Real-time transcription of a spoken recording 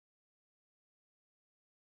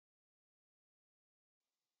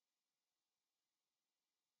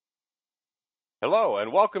Hello,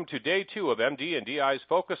 and welcome to Day 2 of MD and DI's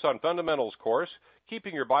Focus on Fundamentals course,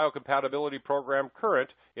 keeping your biocompatibility program current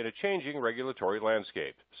in a changing regulatory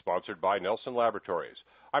landscape, sponsored by Nelson Laboratories.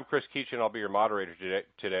 I'm Chris Keach, and I'll be your moderator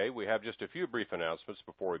today. We have just a few brief announcements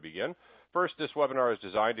before we begin. First, this webinar is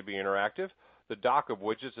designed to be interactive. The dock of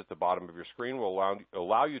widgets at the bottom of your screen will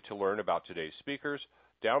allow you to learn about today's speakers,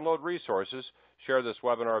 download resources, share this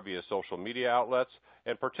webinar via social media outlets,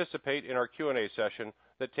 and participate in our Q&A session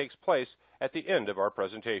that takes place at the end of our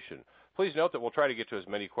presentation. Please note that we'll try to get to as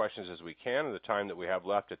many questions as we can in the time that we have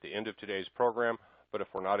left at the end of today's program, but if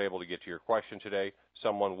we're not able to get to your question today,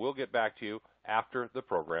 someone will get back to you after the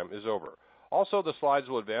program is over. Also, the slides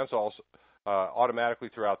will advance automatically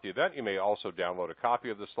throughout the event. You may also download a copy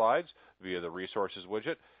of the slides via the resources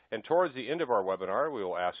widget. And towards the end of our webinar, we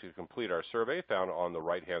will ask you to complete our survey found on the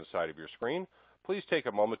right-hand side of your screen. Please take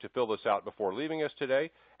a moment to fill this out before leaving us today,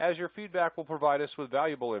 as your feedback will provide us with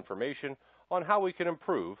valuable information on how we can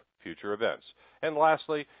improve future events. And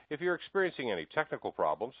lastly, if you're experiencing any technical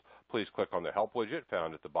problems, please click on the Help widget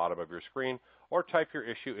found at the bottom of your screen or type your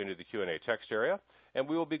issue into the Q&A text area, and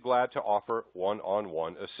we will be glad to offer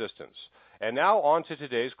one-on-one assistance. And now on to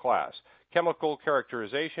today's class, Chemical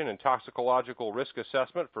Characterization and Toxicological Risk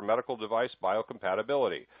Assessment for Medical Device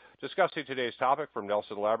Biocompatibility. Discussing today's topic from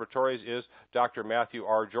Nelson Laboratories is Dr. Matthew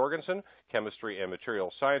R. Jorgensen, Chemistry and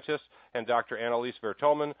Materials Scientist, and Dr. Annalise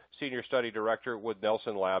Vertolman, Senior Study Director with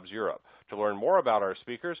Nelson Labs Europe. To learn more about our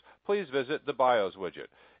speakers, please visit the Bios widget.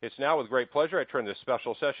 It's now with great pleasure I turn this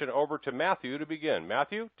special session over to Matthew to begin.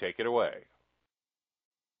 Matthew, take it away.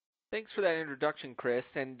 Thanks for that introduction, Chris,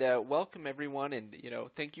 and welcome everyone. And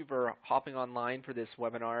thank you for hopping online for this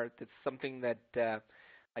webinar. It's something that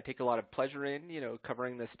I take a lot of pleasure in.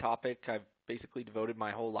 Covering this topic. I've basically devoted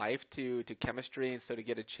my whole life to chemistry, and so to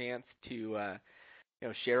get a chance to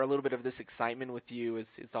share a little bit of this excitement with you is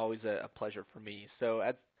always a pleasure for me. So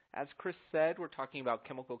as Chris said, we're talking about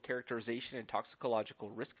chemical characterization and toxicological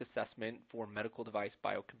risk assessment for medical device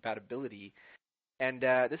biocompatibility. And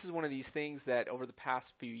this is one of these things that over the past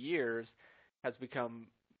few years has become,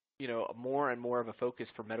 more and more of a focus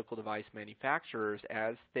for medical device manufacturers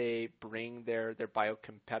as they bring their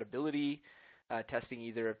biocompatibility testing,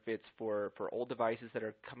 either if it's for old devices that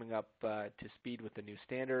are coming up to speed with the new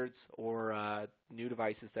standards or new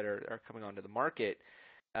devices that are coming onto the market.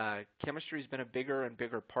 Chemistry has been a bigger and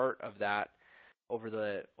bigger part of that over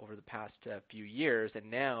the past few years,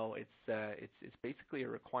 and now it's basically a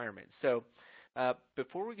requirement. So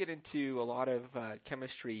before we get into a lot of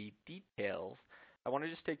chemistry details, I want to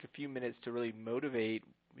just take a few minutes to really motivate,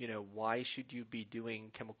 why should you be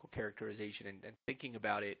doing chemical characterization and thinking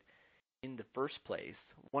about it in the first place.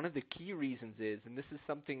 One of the key reasons is, and this is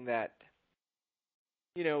something that,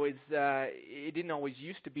 it didn't always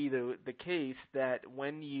used to be the case, that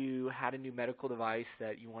when you had a new medical device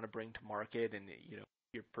that you want to bring to market and,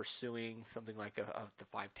 you're pursuing something like the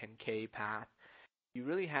 510K path, you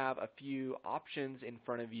really have a few options in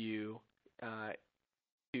front of you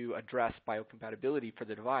to address biocompatibility for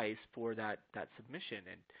the device for that submission.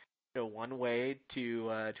 And one way to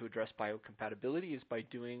address biocompatibility is by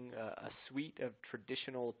doing a suite of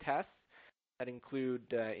traditional tests that include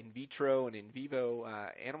in vitro and in vivo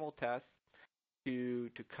animal tests to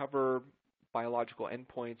cover biological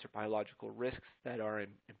endpoints or biological risks that are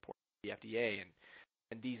important to the FDA.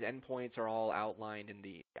 And these endpoints are all outlined in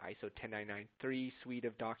the ISO 10993 suite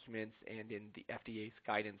of documents and in the FDA's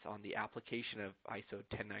guidance on the application of ISO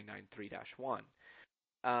 10993-1.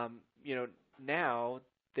 Now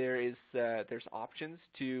there's options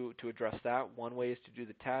to address that. One way is to do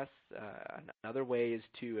the tests. Another way is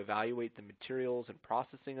to evaluate the materials and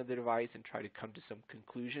processing of the device and try to come to some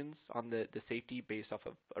conclusions on the safety based off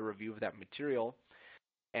of a review of that material.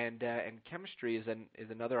 And chemistry is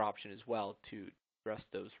another option as well to address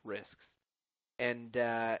those risks. And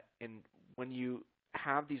when you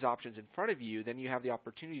have these options in front of you, then you have the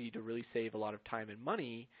opportunity to really save a lot of time and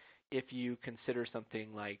money if you consider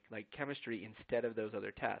something like chemistry instead of those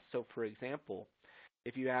other tests. So for example,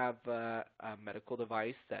 if you have a medical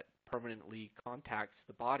device that permanently contacts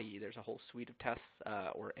the body, there's a whole suite of tests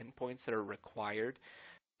or endpoints that are required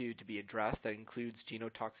to be addressed. That includes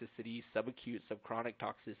genotoxicity, subacute, subchronic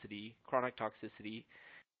toxicity, chronic toxicity,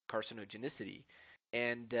 carcinogenicity.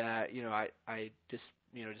 And I just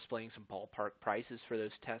displaying some ballpark prices for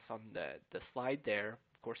those tests on the slide there.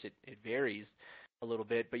 Of course, it varies a little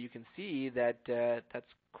bit, but you can see that that's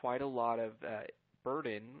quite a lot of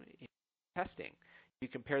burden in testing. You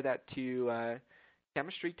compare that to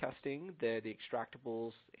chemistry testing, the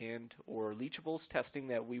extractables and or leachables testing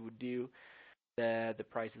that we would do the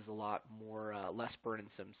price is a lot more less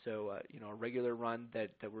burdensome. So a regular run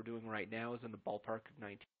that we're doing right now is in the ballpark of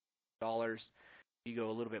 $19. If you go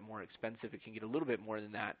a little bit more expensive, it can get a little bit more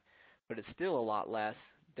than that, but it's still a lot less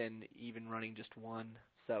than even running just one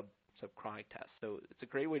subchronic test. So it's a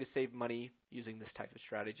great way to save money using this type of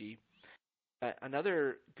strategy.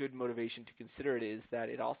 Another good motivation to consider it is that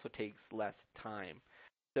it also takes less time.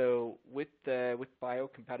 So with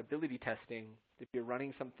biocompatibility testing, if you're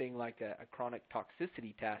running something like a chronic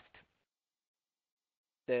toxicity test,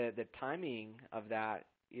 the timing of that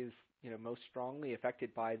is most strongly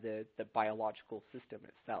affected by the biological system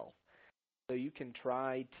itself. So you can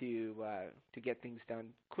try to get things done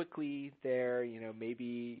quickly there.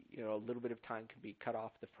 Maybe a little bit of time can be cut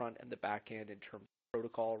off the front and the back end in terms of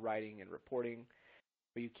protocol writing and reporting,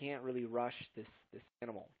 but you can't really rush this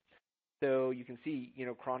animal. So you can see,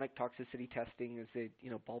 chronic toxicity testing is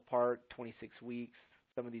ballpark 26 weeks.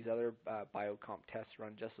 Some of these other biocomp tests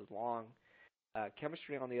run just as long.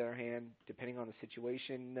 Chemistry, on the other hand, depending on the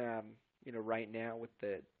situation, right now with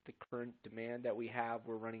the current demand that we have,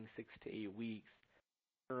 we're running 6 to 8 weeks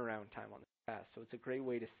turnaround time on the test. So it's a great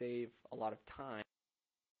way to save a lot of time.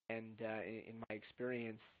 And in my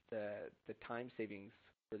experience, the time savings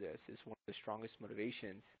for this is one of the strongest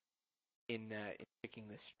motivations in picking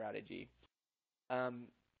this strategy.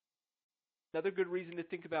 Another good reason to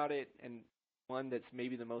think about it, and one that's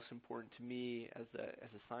maybe the most important to me as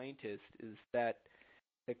a scientist, is that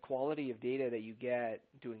the quality of data that you get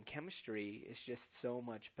doing chemistry is just so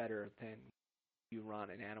much better than you run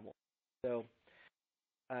an animal. So,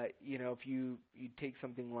 if you take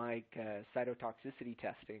something like cytotoxicity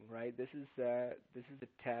testing, right? This is a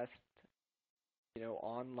test,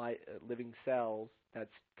 on living cells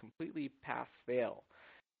that's completely pass-fail.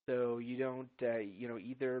 So you don't,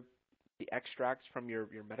 either the extracts from your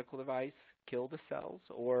medical device kill the cells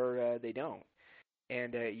or they don't.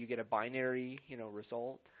 And you get a binary,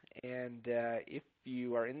 result. And if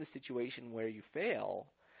you are in the situation where you fail,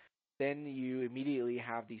 then you immediately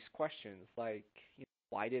have these questions like,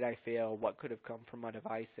 why did I fail? What could have come from my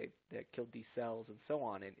device that killed these cells, and so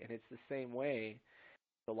on. And it's the same way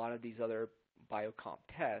with a lot of these other biocomp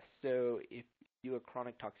tests. So if you do a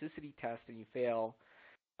chronic toxicity test and you fail,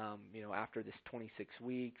 after this 26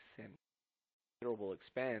 weeks and considerable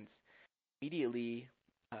expense, immediately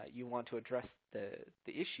you want to address the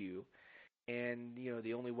issue, and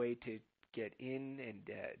the only way to get in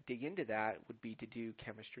and dig into that would be to do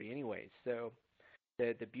chemistry anyways. So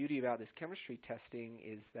the beauty about this chemistry testing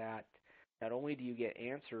is that not only do you get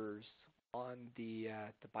answers on the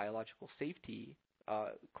biological safety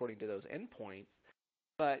according to those endpoints,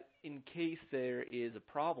 but in case there is a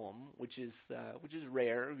problem, which is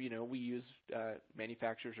rare, we use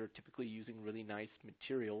manufacturers are typically using really nice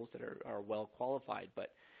materials that are well qualified.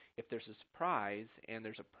 But if there's a surprise and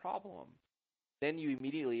there's a problem, then you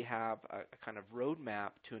immediately have a kind of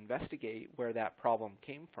roadmap to investigate where that problem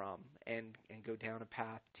came from and go down a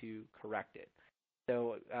path to correct it.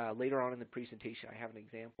 So later on in the presentation, I have an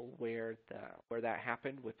example where that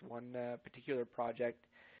happened with one particular project.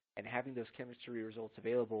 And having those chemistry results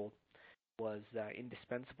available was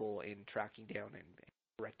indispensable in tracking down and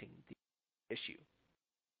correcting the issue.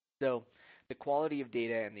 So the quality of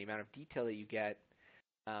data and the amount of detail that you get,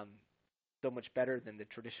 so much better than the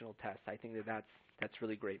traditional tests. I think that's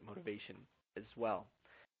really great motivation as well.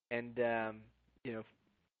 And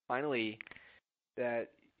finally,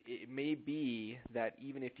 that it may be that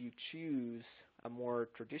even if you choose a more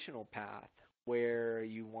traditional path where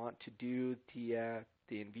you want to do the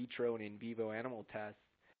in vitro and in vivo animal tests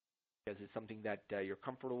because it's something that you're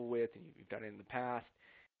comfortable with and you've done it in the past,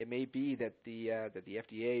 it may be that the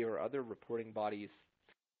FDA or other reporting bodies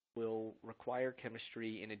will require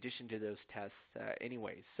chemistry in addition to those tests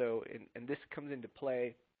anyway. So, and this comes into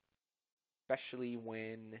play especially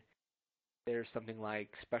when there's something like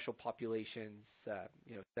special populations,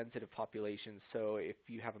 sensitive populations. So if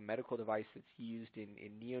you have a medical device that's used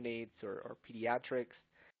in neonates or pediatrics,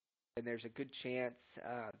 then there's a good chance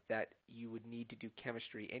that you would need to do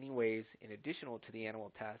chemistry anyways in additional to the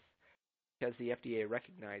animal tests, because the FDA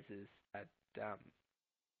recognizes that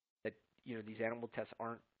these animal tests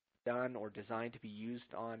aren't done or designed to be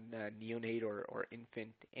used on neonate or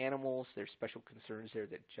infant animals. There's special concerns there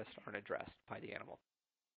that just aren't addressed by the animal.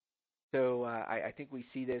 So I think we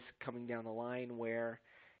see this coming down the line where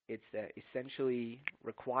it's essentially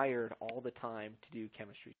required all the time to do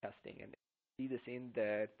chemistry testing. And see this in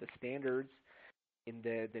the standards in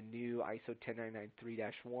the new ISO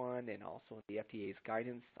 10993-1 and also in the FDA's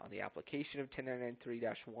guidance on the application of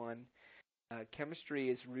 10993-1. Chemistry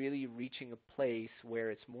is really reaching a place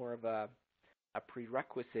where it's more of a a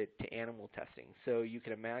prerequisite to animal testing. So you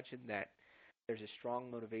can imagine that there's a strong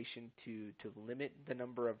motivation to limit the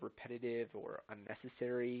number of repetitive or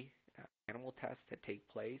unnecessary animal tests that take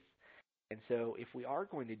place. And so if we are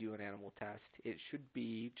going to do an animal test, it should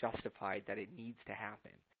be justified that it needs to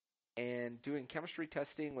happen. And doing chemistry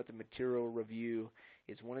testing with a material review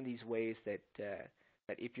is one of these ways that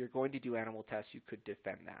if you're going to do animal tests, you could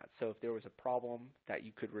defend that. So if there was a problem that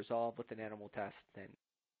you could resolve with an animal test, then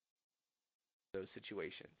those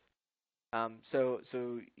situations. So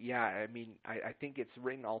yeah, I mean, I think it's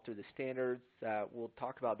written all through the standards. We'll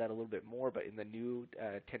talk about that a little bit more, but in the new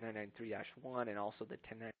 10993-1 and also the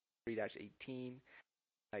 10993-18,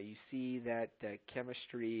 you see that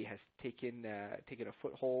chemistry has taken a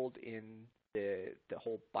foothold in the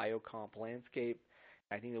whole biocomp landscape.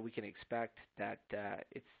 I think that we can expect that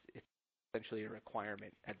it's essentially a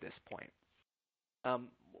requirement at this point.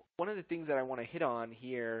 One of the things that I want to hit on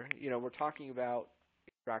here, we're talking about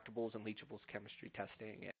extractables and leachables chemistry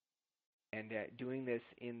testing, and doing this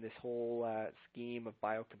in this whole scheme of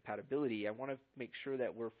biocompatibility. I want to make sure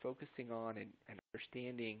that we're focusing on and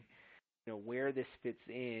understanding, where this fits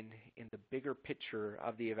in the bigger picture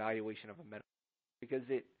of the evaluation of a medical, because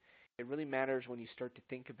it really matters when you start to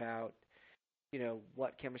think about,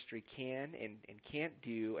 what chemistry can and can't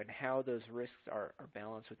do, and how those risks are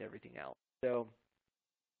balanced with everything else. So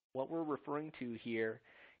what we're referring to here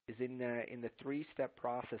is in the three-step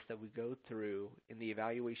process that we go through in the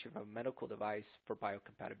evaluation of a medical device for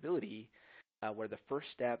biocompatibility, where the first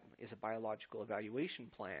step is a biological evaluation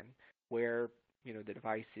plan, where the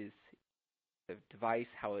device,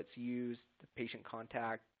 how it's used, the patient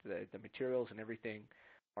contact, the materials and everything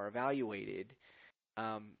are evaluated.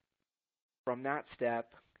 From that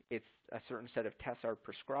step, it's a certain set of tests are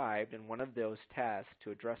prescribed, and one of those tests to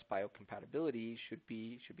address biocompatibility should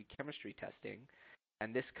be chemistry testing.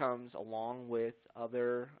 And this comes along with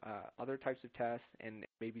other types of tests and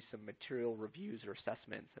maybe some material reviews or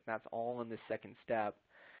assessments. And that's all in the second step,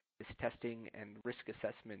 this testing and risk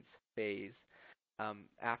assessments phase.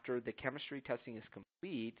 After the chemistry testing is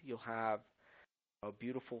complete, you'll have a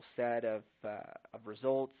beautiful set of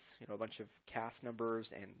results, a bunch of CAS numbers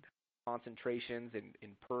and concentrations in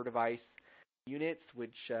per device units, which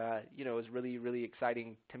is really, really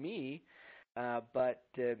exciting to me. But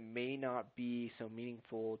may not be so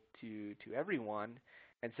meaningful to everyone.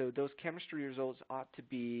 And so those chemistry results ought to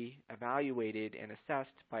be evaluated and assessed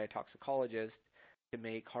by a toxicologist to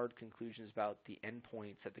make hard conclusions about the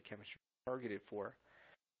endpoints that the chemistry is targeted for.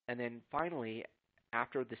 And then finally,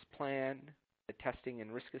 after this plan, the testing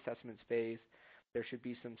and risk assessments phase, there should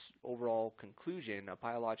be some overall conclusion, a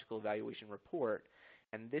biological evaluation report.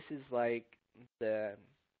 And this is like the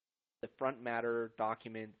front matter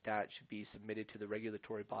document that should be submitted to the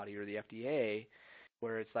regulatory body or the FDA,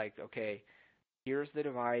 where it's like, okay, here's the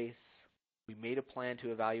device, we made a plan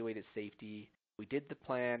to evaluate its safety, we did the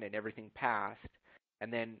plan and everything passed,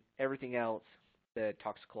 and then everything else, the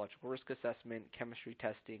toxicological risk assessment, chemistry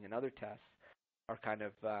testing, and other tests are kind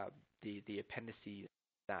of the appendices of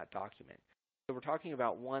that document. So we're talking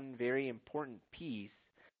about one very important piece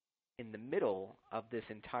in the middle of this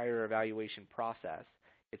entire evaluation process.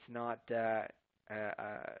 It's not a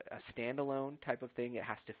standalone type of thing. It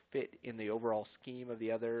has to fit in the overall scheme of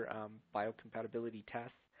the other biocompatibility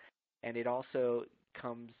tests, and it also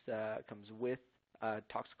comes with a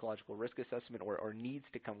toxicological risk assessment, or needs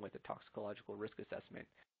to come with a toxicological risk assessment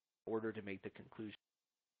in order to make the conclusion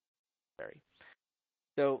necessary.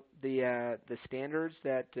 So the standards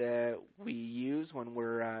that we use when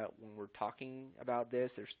we're talking about this,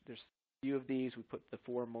 there's a few of these. We put the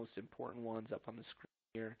four most important ones up on the screen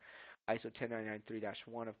here. ISO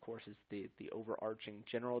 10993-1, of course, is the overarching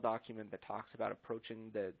general document that talks about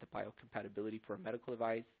approaching the biocompatibility for a medical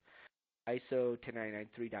device. ISO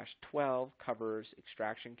 10993-12 covers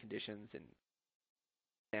extraction conditions and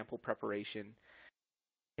sample preparation.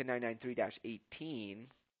 10993-18,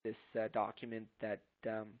 this document that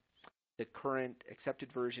the current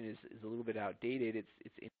accepted version is a little bit outdated.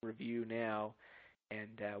 It's in review now, and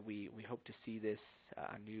we hope to see this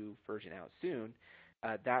new version out soon.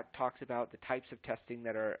 That talks about the types of testing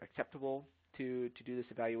that are acceptable to do this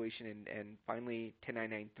evaluation, and finally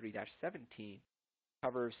 10993-17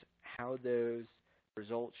 covers how those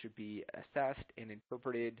results should be assessed and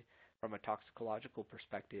interpreted from a toxicological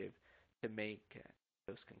perspective to make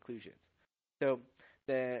those conclusions. So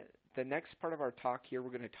the next part of our talk here, we're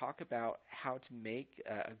going to talk about how to make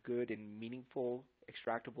a good and meaningful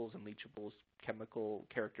extractables and leachables chemical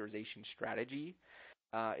characterization strategy.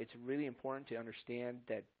 It's really important to understand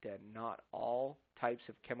that not all types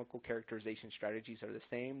of chemical characterization strategies are the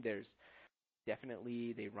same. There's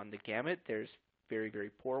definitely they run the gamut. There's very, very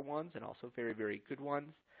poor ones and also very, very good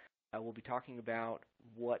ones. We'll be talking about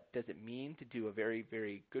what does it mean to do a very,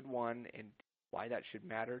 very good one and why that should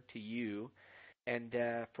matter to you. And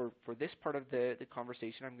for this part of the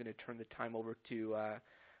conversation, I'm going to turn the time over to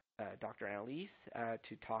Dr. Annalise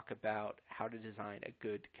to talk about how to design a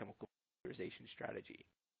good chemical characterization strategy.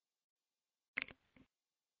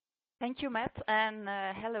 Thank you, Matt, and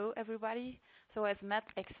hello, everybody. So as Matt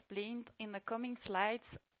explained, in the coming slides,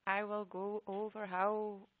 I will go over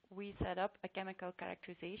how we set up a chemical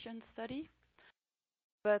characterization study.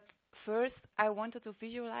 But first, I wanted to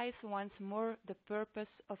visualize once more the purpose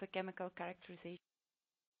of a chemical characterization.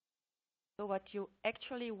 So what you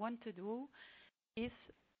actually want to do is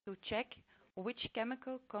to check which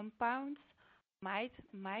chemical compounds might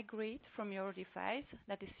migrate from your device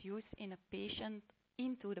that is used in a patient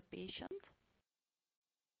into the patient.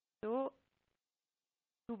 So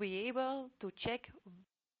to be able to check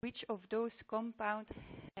which of those compounds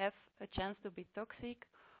have a chance to be toxic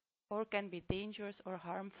or can be dangerous or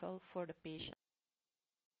harmful for the patient.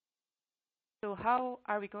 So how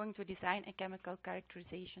are we going to design a chemical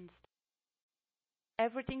characterization study?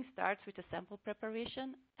 Everything starts with a sample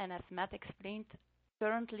preparation, and as Matt explained,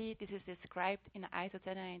 currently this is described in ISO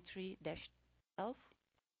 10993-12.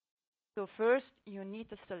 So first, you need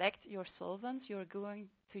to select your solvents you're going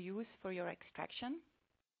to use for your extraction.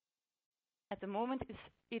 At the moment,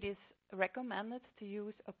 it is recommended to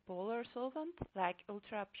use a polar solvent like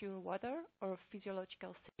ultra pure water or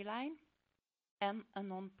physiological saline and a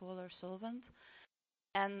non-polar solvent.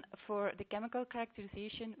 And for the chemical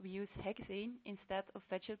characterization, we use hexane instead of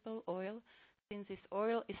vegetable oil, since this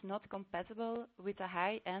oil is not compatible with the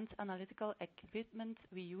high-end analytical equipment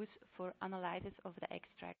we use for analysis of the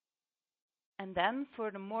extract. And then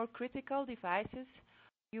for the more critical devices,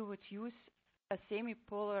 you would use a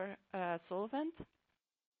semi-polar solvent.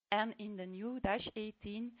 And in the new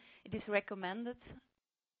 -18, it is recommended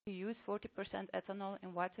to use 40% ethanol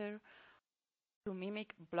in water to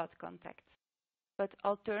mimic blood contact. But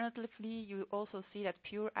alternatively, you also see that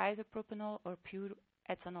pure isopropanol or pure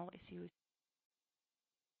ethanol is used.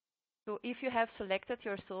 So if you have selected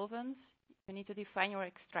your solvents, you need to define your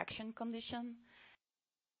extraction condition.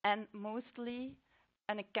 And mostly,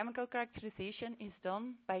 a chemical characterization is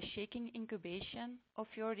done by shaking incubation of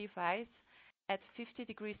your device at 50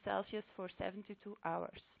 degrees Celsius for 72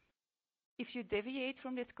 hours. If you deviate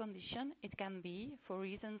from this condition, it can be for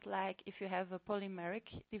reasons like if you have a polymeric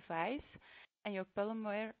device and your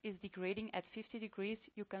polymer is degrading at 50 degrees,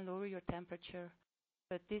 you can lower your temperature.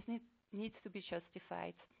 But this needs to be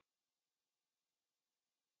justified.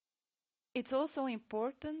 It's also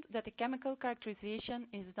important that the chemical characterization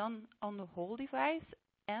is done on the whole device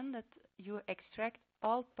and that you extract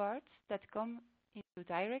all parts that come into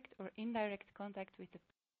direct or indirect contact with the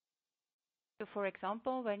patient. So for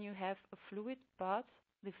example, when you have a fluid bath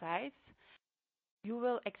device, you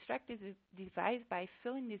will extract this device by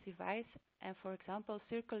filling this device and, for example,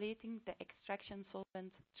 circulating the extraction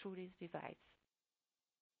solvent through this device.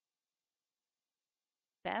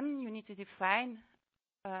 Then you need to define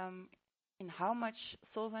in how much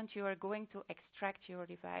solvent you are going to extract your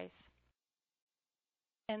device.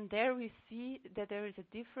 And there we see that there is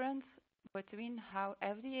a difference between how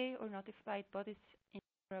FDA or notified bodies in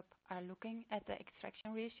Europe are looking at the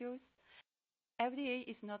extraction ratios. FDA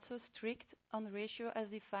is not so strict on the ratio as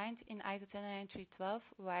defined in ISO 10993-12,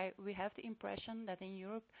 while we have the impression that in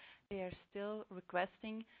Europe they are still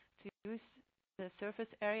requesting to use the surface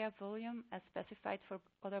area volume as specified for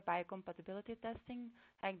other biocompatibility testing,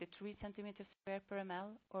 like the 3 centimeters square per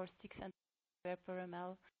ml or 6 centimeters square per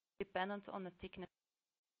ml, dependent on the thickness.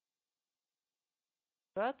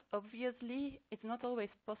 But obviously, it's not always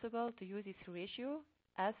possible to use this ratio,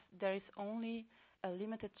 as there is only a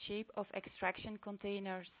limited shape of extraction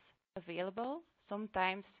containers available.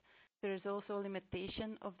 Sometimes there is also a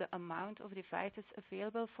limitation of the amount of devices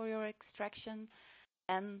available for your extraction,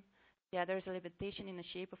 and there's a limitation in the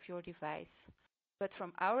shape of your device. But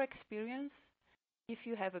from our experience, if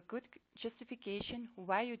you have a good justification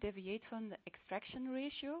why you deviate from the extraction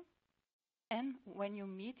ratio, and when you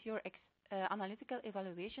meet your analytical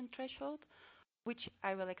evaluation threshold, which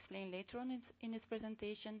I will explain later on in this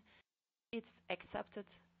presentation, it's accepted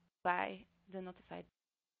by the notified.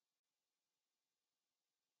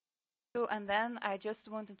 So, and then I just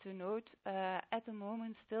wanted to note, at the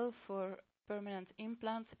moment still for permanent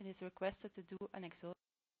implants, it is requested to do an exhaust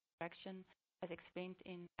extraction as explained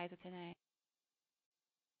in ISO 109.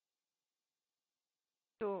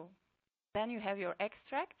 So, then you have your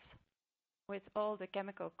extracts with all the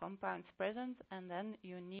chemical compounds present, and then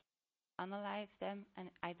you need analyze them and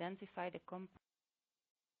identify the compounds.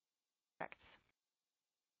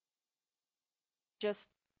 Just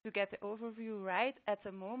to get the overview right, at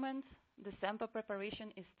the moment, the sample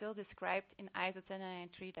preparation is still described in ISO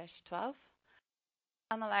 10993-12.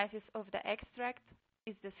 Analysis of the extract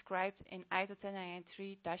is described in ISO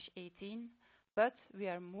 10993-18, but we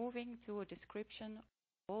are moving to a description of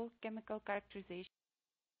all chemical characterization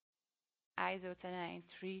ISO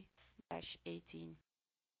 10993-18.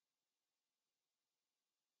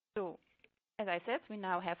 So, as I said, we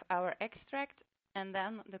now have our extract, and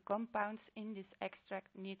then the compounds in this extract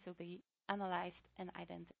need to be analyzed and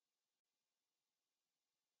identified.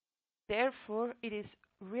 Therefore, it is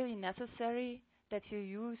really necessary that you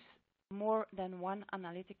use more than one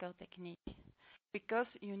analytical technique, because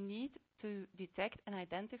you need to detect and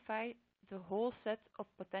identify the whole set of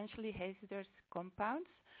potentially hazardous compounds.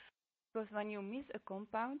 Because when you miss a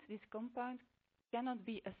compound, this compound cannot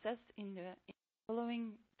be assessed in the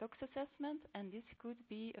following tox assessment, and this could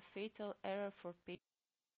be a fatal error for patients.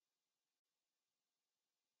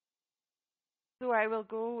 So I will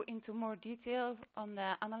go into more detail on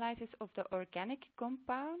the analysis of the organic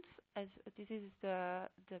compounds, as this is the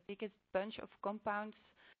biggest bunch of compounds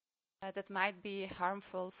that might be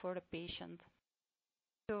harmful for the patient.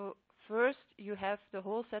 So first, you have the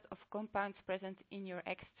whole set of compounds present in your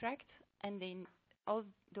extract, and then all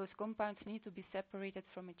those compounds need to be separated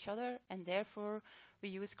from each other, and therefore we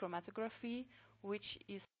use chromatography, which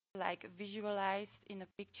is like visualized in a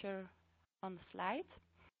picture on the slide.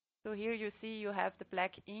 So here you see you have the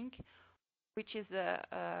black ink, which is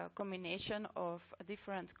a combination of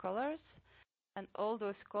different colors, and all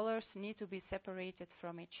those colors need to be separated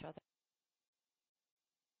from each other.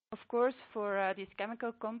 Of course, for these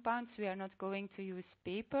chemical compounds, we are not going to use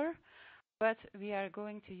paper, but we are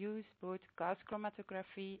going to use both gas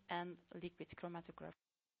chromatography and liquid chromatography.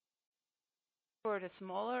 For the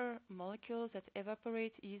smaller molecules that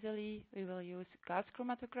evaporate easily, we will use gas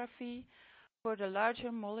chromatography. For the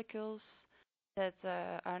larger molecules that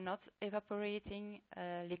are not evaporating,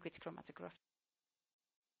 liquid chromatography.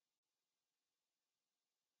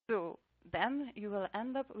 So then you will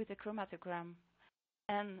end up with a chromatogram.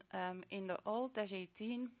 And in the old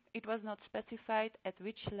 -18, it was not specified at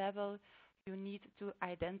which level you need to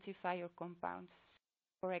identify your compounds.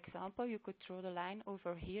 For example, you could draw the line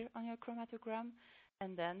over here on your chromatogram,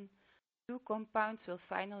 and then 2 compounds will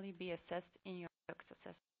finally be assessed in your tox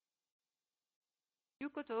assessment. You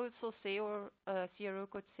could also say, or CRO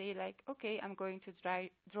could say, like, okay, I'm going to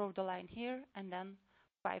draw the line here, and then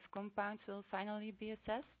 5 compounds will finally be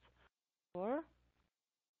assessed. Or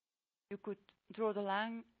you could draw the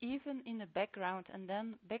line even in the background, and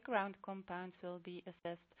then background compounds will be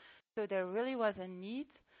assessed. So there really was a need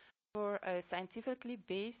for a scientifically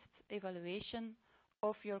based evaluation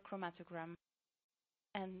of your chromatogram.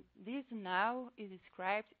 And this now is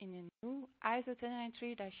described in a new ISO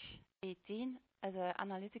 10993-18 as an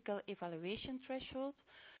analytical evaluation threshold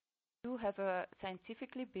to have a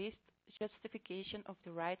scientifically based justification of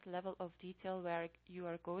the right level of detail where you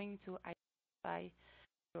are going to identify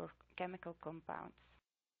your chemical compounds.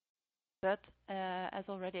 But as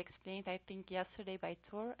already explained, I think yesterday by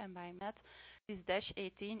Thor and by Matt, this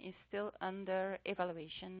 -18 is still under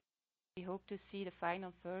evaluation. We hope to see the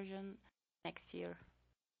final version next year.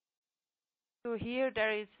 So here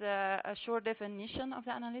there is a short definition of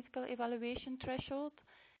the analytical evaluation threshold.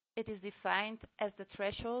 It is defined as the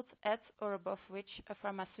threshold at or above which a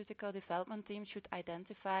pharmaceutical development team should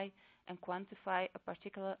identify and quantify a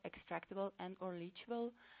particular extractable and or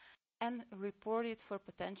leachable and report it for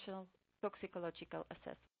potential toxicological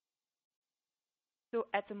assessment. So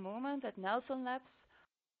at the moment at Nelson Labs,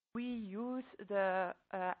 we use the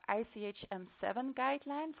ICH-M7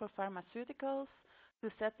 guideline for pharmaceuticals to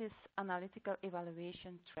set this analytical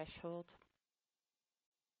evaluation threshold.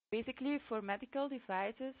 Basically, for medical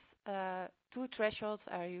devices, 2 thresholds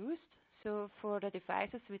are used. So for the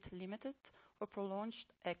devices with limited or prolonged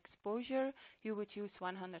exposure, you would use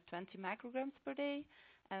 120 micrograms per day.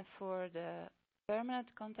 And for the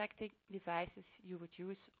permanent contacting devices, you would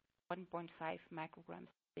use 1.5 micrograms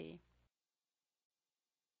per day.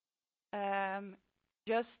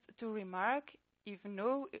 Just to remark, if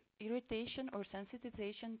no irritation or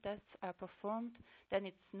sensitization tests are performed, then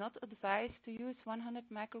it's not advised to use 100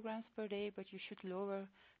 micrograms per day, but you should lower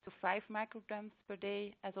to 5 micrograms per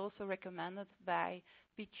day, as also recommended by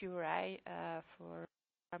PQRI for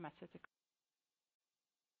pharmaceuticals.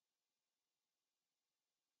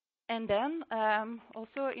 And then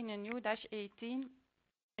also in a new -18,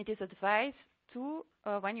 it is advised to,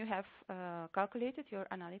 when you have calculated your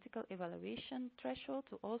analytical evaluation threshold,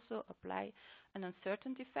 to also apply an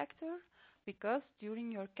uncertainty factor, because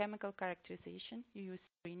during your chemical characterization you use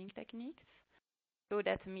screening techniques. So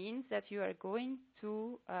that means that you are going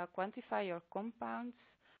to quantify your compounds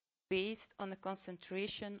based on the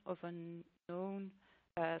concentration of a known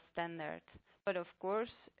standard. But of course,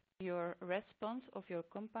 your response of your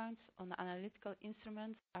compounds on the analytical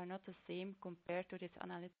instruments are not the same compared to this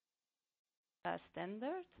analytical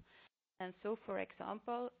standard. And so, for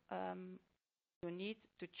example, you need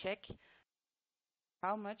to check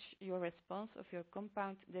how much your response of your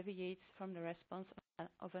compound deviates from the response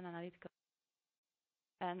of an analytical.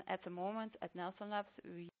 And at the moment, at Nelson Labs,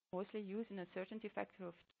 we mostly use an uncertainty factor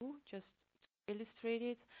of 2, just to illustrate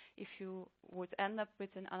it. If you would end up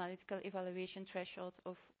with an analytical evaluation threshold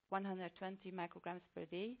of 120 micrograms per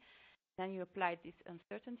day, then you apply this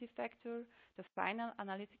uncertainty factor. The final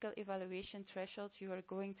analytical evaluation threshold you are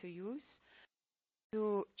going to use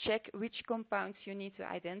to check which compounds you need to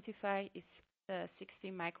identify is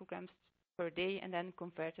 60 micrograms per day, and then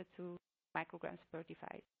converted to micrograms per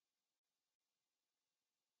device.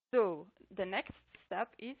 So the next step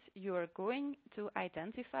is you are going to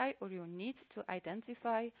identify, or you need to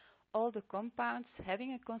identify, all the compounds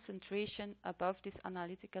having a concentration above this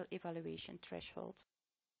analytical evaluation threshold.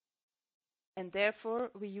 And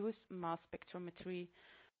therefore, we use mass spectrometry.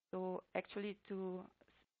 So actually, to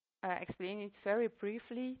explain it very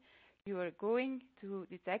briefly, you are going to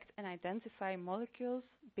detect and identify molecules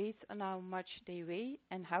based on how much they weigh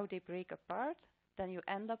and how they break apart. Then you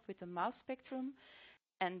end up with a mass spectrum.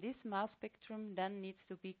 And this mass spectrum then needs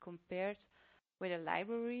to be compared with a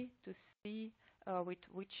library to see with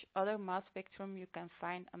which other mass spectrum you can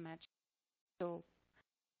find a match. So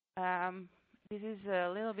this is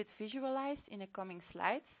a little bit visualized in the coming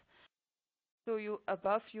slides. So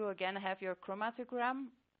above you again have your chromatogram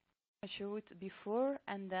I showed before,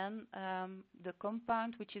 and then the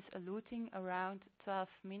compound which is eluting around 12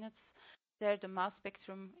 minutes. There the mass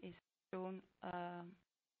spectrum is shown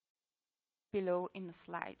below in the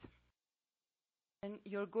slide. And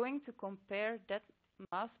you're going to compare that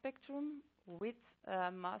mass spectrum with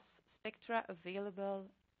mass spectra available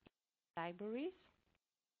in libraries,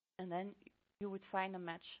 and then you would find a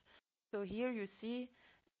match. So here you see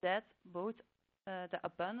that both the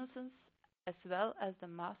abundances as well as the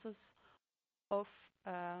masses of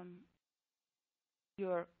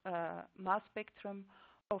your mass spectrum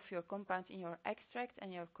of your compound in your extract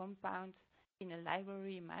and your compound in a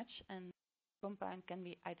library match, and compound can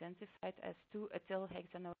be identified as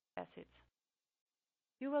 2-ethylhexanoic acid.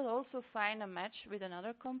 You will also find a match with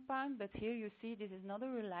another compound, but here you see this is not a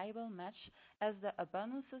reliable match, as the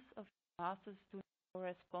abundances of masses do not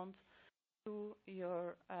correspond to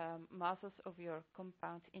your masses of your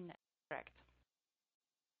compound in the extract.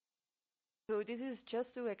 So this is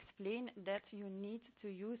just to explain that you need to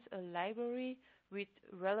use a library with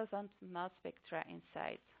relevant mass spectra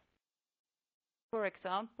inside. For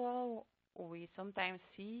example, we sometimes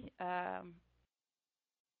see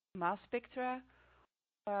mass spectra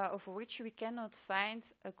of which we cannot find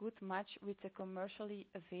a good match with the commercially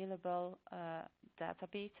available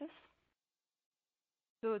databases.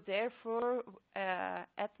 So therefore,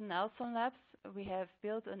 at Nelson Labs, we have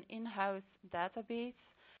built an in-house database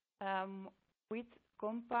with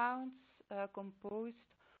compounds composed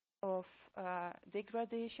of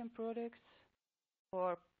degradation products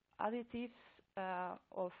or additives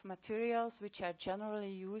of materials which are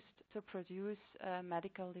generally used to produce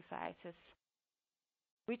medical devices,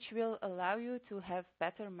 which will allow you to have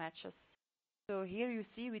better matches. So here you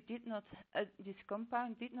see we did not, this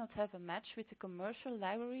compound did not have a match with the commercial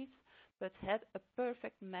libraries, but had a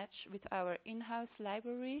perfect match with our in-house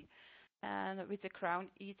library and with the crown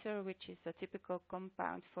ether, which is a typical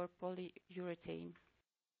compound for polyurethane.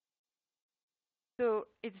 So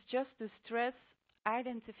it's just to stress,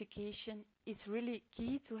 identification is really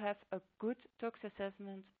key to have a good tox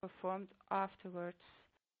assessment performed afterwards.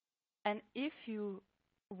 And if you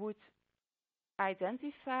would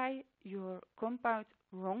identify your compound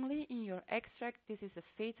wrongly in your extract, this is a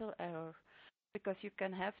fatal error, because you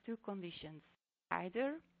can have two conditions.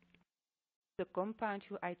 Either the compound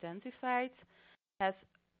you identified has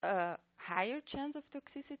a higher chance of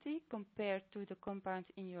toxicity compared to the compound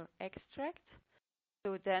in your extract,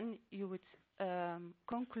 so then you would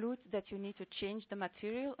conclude that you need to change the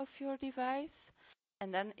material of your device,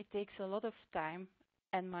 and then it takes a lot of time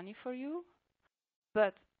and money for you.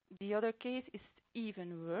 But the other case is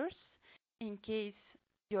even worse, in case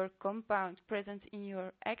your compound present in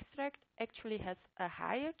your extract actually has a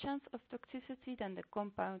higher chance of toxicity than the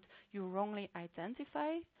compound you wrongly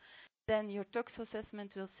identify, then your tox assessment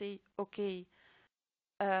will say, okay,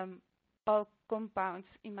 all compounds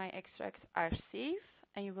in my extract are safe,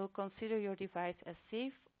 and you will consider your device as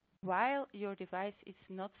safe, while your device is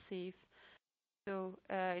not safe. So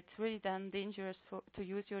it's really then dangerous to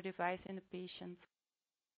use your device in a patient.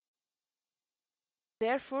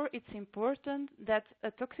 Therefore, it's important that a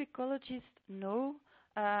toxicologist know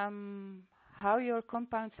how your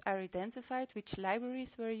compounds are identified, which libraries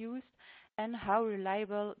were used, and how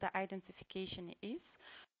reliable the identification is.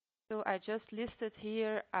 So I just listed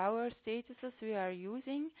here our statuses we are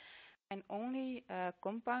using, and only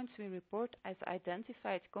compounds we report as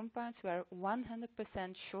identified compounds. We are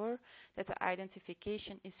 100% sure that the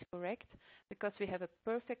identification is correct because we have a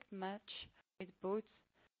perfect match with both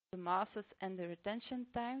the masses and the retention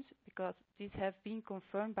times, because these have been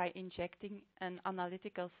confirmed by injecting an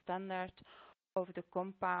analytical standard of the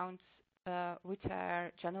compounds which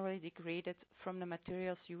are generally degraded from the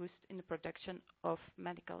materials used in the production of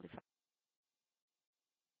medical devices.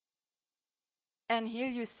 And here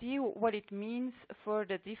you see what it means for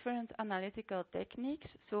the different analytical techniques.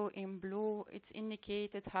 So in blue, it's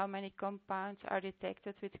indicated how many compounds are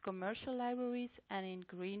detected with commercial libraries, and in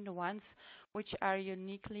green, the ones which are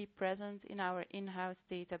uniquely present in our in-house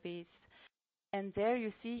database. And there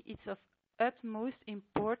you see it's of utmost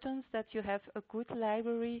importance that you have a good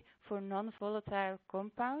library for non-volatile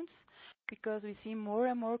compounds, because we see more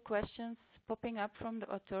and more questions popping up from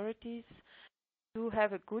the authorities to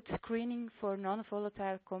have a good screening for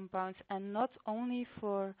non-volatile compounds, and not only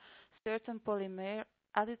for certain polymer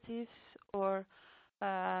additives or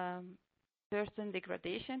certain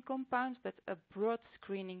degradation compounds, but a broad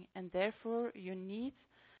screening. And therefore, you need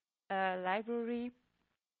a library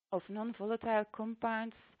of non-volatile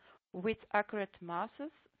compounds with accurate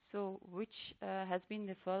masses, so which has been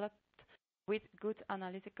developed with good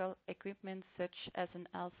analytical equipment such as an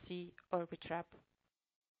LC or BITRAP.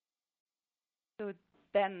 So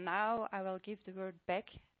then now I will give the word back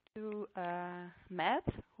to Matt,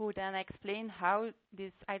 who then explain how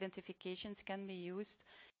these identifications can be used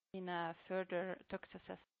in a further tox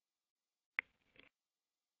assessment.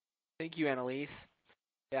 Thank you, Annelies.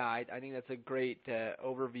 Yeah, I think that's a great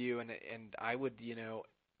overview, and I would,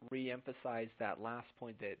 re-emphasize that last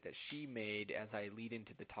point that she made as I lead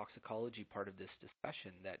into the toxicology part of this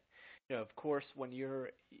discussion, that, of course, when you're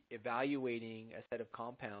evaluating a set of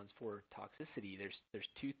compounds for toxicity, there's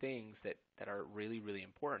two things that are really, really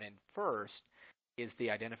important. And first is the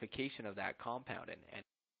identification of that compound, and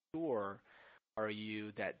sure are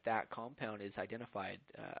you that compound is identified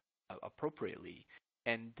appropriately.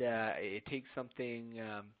 And it takes something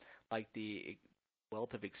like the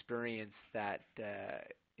wealth of experience that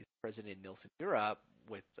is present in Nielsen Europe,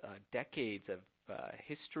 with decades of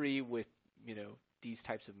history with these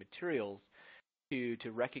types of materials,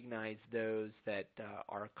 to recognize those that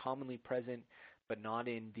are commonly present but not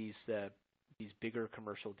in these bigger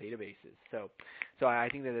commercial databases. So I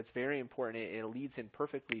think that it's very important. It leads in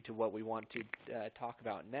perfectly to what we want to talk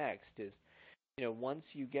about next. Is once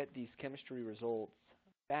you get these chemistry results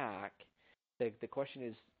back, the question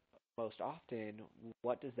is most often,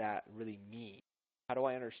 what does that really mean? How do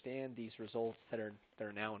I understand these results that are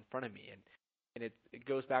now in front of me? And it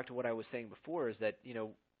goes back to what I was saying before, is that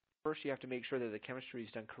first you have to make sure that the chemistry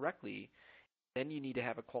is done correctly. Then you need to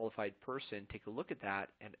have a qualified person take a look at that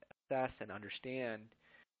and assess and understand,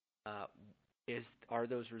 are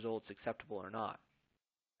those results acceptable or not.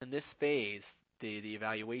 And this phase, the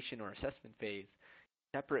evaluation or assessment phase,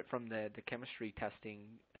 separate from the chemistry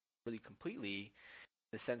testing really completely,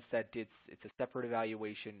 in the sense that it's a separate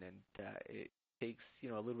evaluation, and it takes a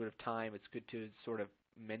little bit of time. It's good to sort of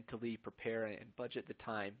mentally prepare and budget the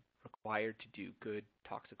time required to do good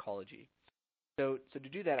toxicology. So to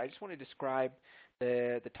do that, I just want to describe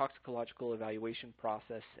the toxicological evaluation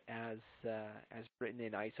process as written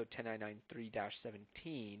in ISO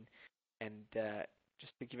 10993-17, and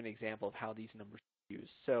just to give an example of how these numbers are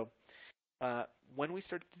used. So when we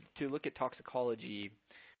start to look at toxicology,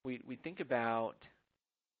 we think about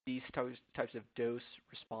these types of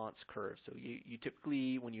dose-response curves. So you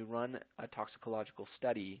typically, when you run a toxicological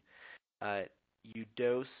study, you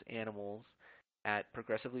dose animals at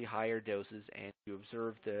progressively higher doses, and you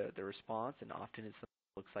observe the response, and often it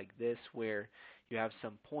looks like this, where you have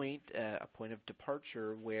some point, a point of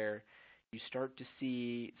departure, where you start to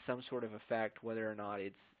see some sort of effect, whether or not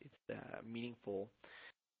it's meaningful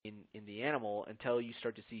in the animal, until you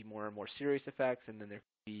start to see more and more serious effects, and then there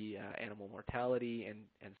could be animal mortality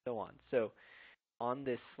and so on. So on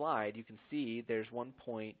this slide, you can see there's one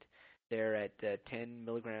point there at 10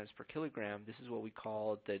 milligrams per kilogram. This is what we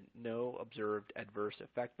call the no observed adverse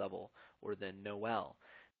effect level, or the NOEL.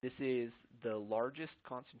 This is the largest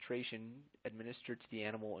concentration administered to the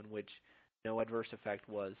animal in which no adverse effect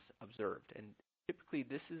was observed. And typically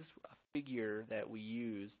this is a figure that we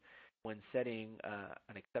use when setting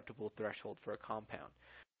an acceptable threshold for a compound.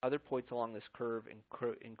 Other points along this curve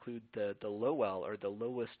include the LOEL, or the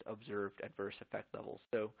lowest observed adverse effect levels.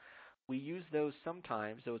 So we use those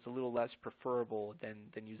sometimes, though it's a little less preferable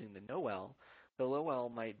than using the NOEL. The LOEL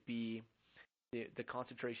might be the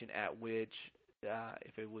concentration at which,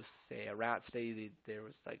 if it was, say, a rat study, there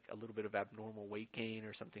was like a little bit of abnormal weight gain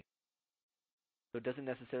or something. So it doesn't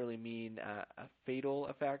necessarily mean a fatal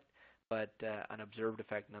effect, but an observed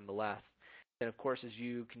effect nonetheless. And of course, as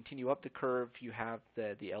you continue up the curve, you have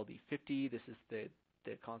the LD50. This is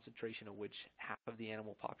the concentration at which half of the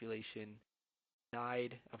animal population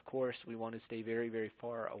died. Of course, we want to stay very, very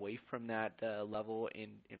far away from that level in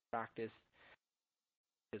practice,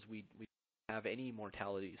 because we don't have any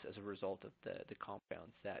mortalities as a result of the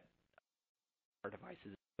compounds that our device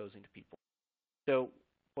is exposing to people. So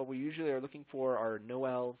what we usually are looking for are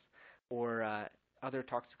NOELs or other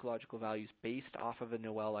toxicological values based off of a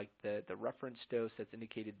NOEL, like the reference dose that's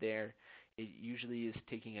indicated there. It usually is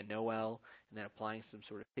taking a NOEL and then applying some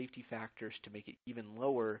sort of safety factors to make it even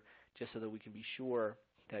lower, just so that we can be sure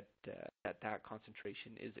that that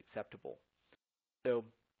concentration is acceptable. So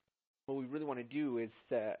what we really want to do is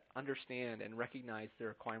understand and recognize the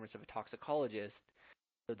requirements of a toxicologist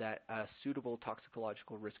so that a suitable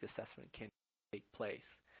toxicological risk assessment can take place.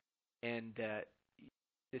 And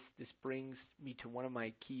this brings me to one of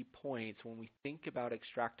my key points. When we think about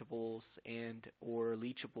extractables and or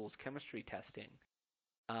leachables chemistry testing,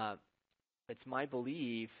 it's my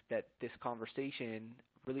belief that this conversation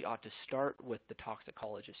really ought to start with the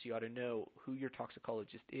toxicologist. You ought to know who your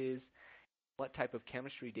toxicologist is, what type of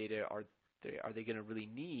chemistry data are they going to really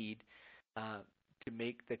need to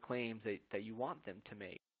make the claims that you want them to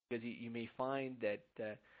make. Because you may find that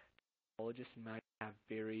toxicologists might have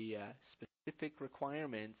very specific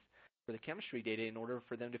requirements for the chemistry data in order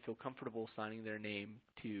for them to feel comfortable signing their name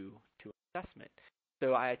to assessment.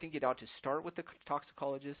 So I think it ought to start with the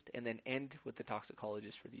toxicologist and then end with the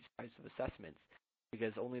toxicologist for these types of assessments,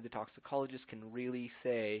 because only the toxicologist can really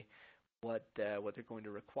say what they're going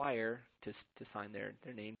to require to sign their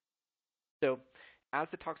name. So as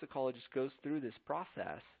the toxicologist goes through this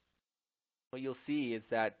process, what you'll see is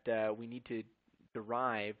that we need to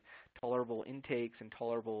derive tolerable intakes and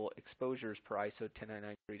tolerable exposures per ISO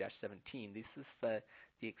 10993-17. This is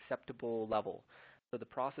the acceptable level. So the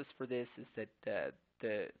process for this is that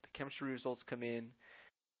the chemistry results come in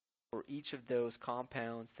for each of those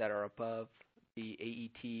compounds that are above the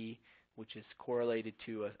AET, which is correlated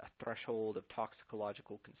to a threshold of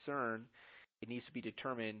toxicological concern. It needs to be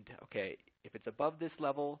determined, okay, if it's above this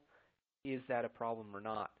level, is that a problem or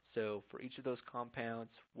not? So for each of those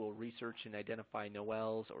compounds, we'll research and identify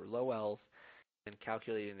NOELs or LOELs and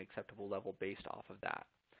calculate an acceptable level based off of that.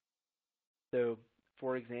 So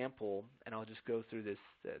for example, and I'll just go through this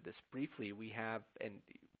briefly, we had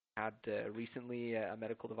recently a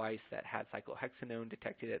medical device that had cyclohexanone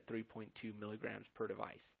detected at 3.2 milligrams per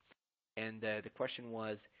device. And the question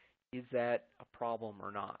was, is that a problem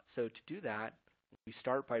or not? So to do that, we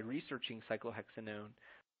start by researching cyclohexanone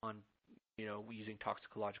on using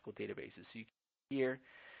toxicological databases. So you can see here,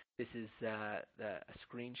 this is a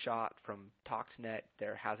screenshot from ToxNet,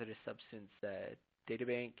 their hazardous substance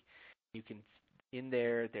databank. You can,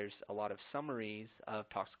 there's a lot of summaries of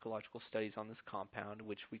toxicological studies on this compound,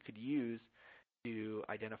 which we could use to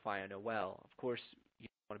identify a NOEL. Of course, you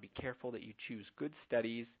want to be careful that you choose good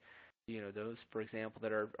studies, those, for example,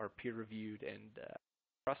 that are peer-reviewed and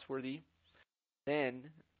trustworthy. Then,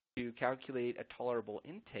 to calculate a tolerable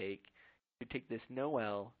intake, you take this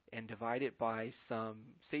NOEL and divide it by some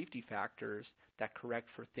safety factors that correct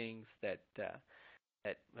for things that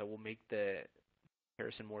will make the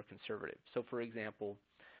comparison more conservative. So, for example,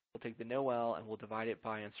 we'll take the NOEL and we'll divide it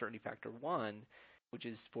by uncertainty factor 1, which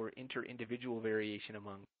is for inter-individual variation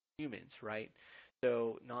among humans, right?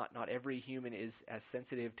 So not every human is as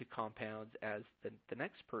sensitive to compounds as the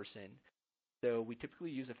next person. So we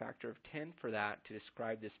typically use a factor of 10 for that to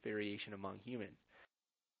describe this variation among humans.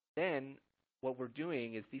 Then what we're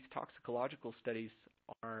doing is these toxicological studies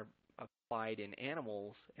are applied in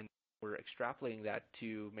animals, and we're extrapolating that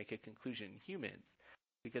to make a conclusion in humans.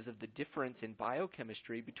 Because of the difference in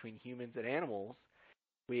biochemistry between humans and animals,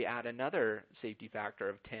 we add another safety factor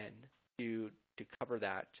of 10 to cover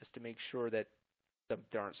that, just to make sure that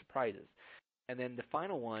there aren't surprises. And then the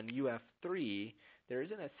final one, UF3, there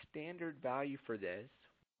isn't a standard value for this,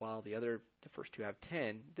 while the first two have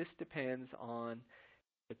 10. This depends on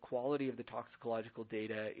the quality of the toxicological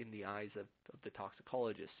data in the eyes of the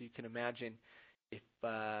toxicologist. So you can imagine if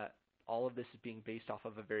all of this is being based off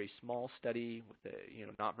of a very small study with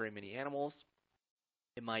not very many animals,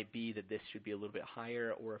 it might be that this should be a little bit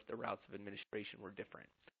higher, or if the routes of administration were different.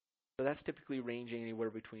 So that's typically ranging anywhere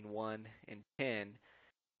between 1 and 10.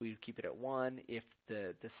 We would keep it at 1 if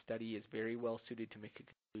the study is very well suited to make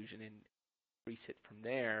a conclusion, and increase it from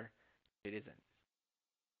there if it isn't.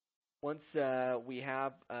 Once we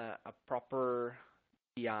have a proper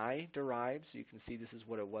TI derived, so you can see this is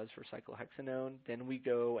what it was for cyclohexanone, then we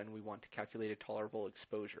go and we want to calculate a tolerable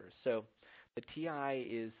exposure. So the TI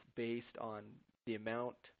is based on the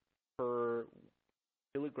amount per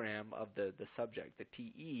kilogram of the subject. The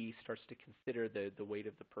TE starts to consider the weight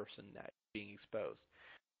of the person that's being exposed.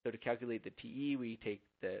 So to calculate the TE, we take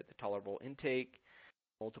the tolerable intake,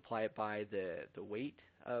 multiply it by the weight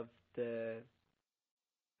of the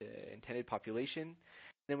intended population.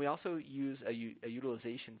 Then we also use a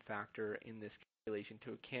utilization factor in this calculation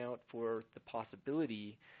to account for the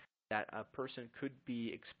possibility that a person could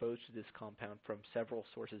be exposed to this compound from several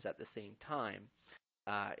sources at the same time.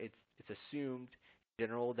 It's assumed in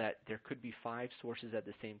general that there could be 5 sources at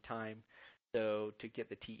the same time. So to get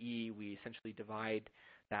the TE, we essentially divide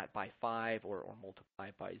that by 5 or multiply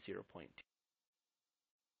it by 0.2.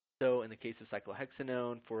 So in the case of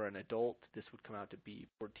cyclohexanone, for an adult, this would come out to be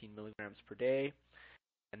 14 milligrams per day.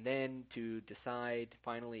 And then to decide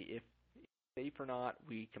finally if it's safe or not,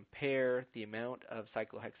 we compare the amount of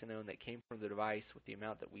cyclohexanone that came from the device with the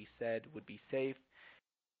amount that we said would be safe.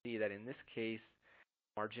 See that in this case,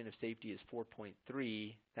 margin of safety is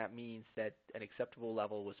 4.3. That means that an acceptable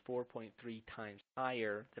level was 4.3 times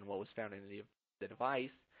higher than what was found in the device.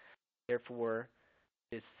 Therefore,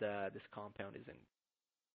 this compound isn't.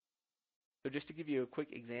 So just to give you a quick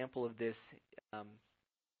example of this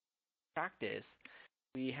practice,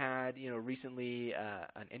 we had recently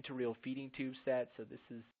an enteral feeding tube set. So this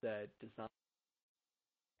is designed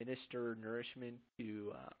to administer nourishment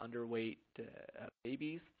to underweight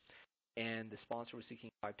babies. And the sponsor was seeking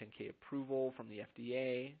 510(k) approval from the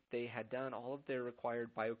FDA. They had done all of their required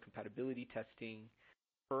biocompatibility testing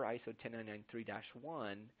per ISO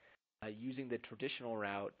 10993-1 using the traditional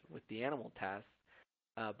route with the animal tests,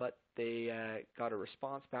 but they got a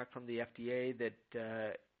response back from the FDA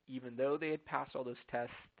that even though they had passed all those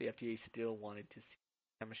tests, the FDA still wanted to see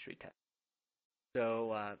chemistry tests.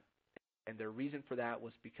 So, and their reason for that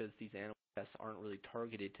was because these animal tests aren't really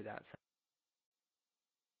targeted to that.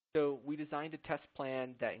 So we designed a test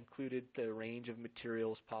plan that included the range of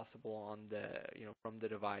materials possible on from the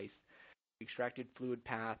device. We extracted fluid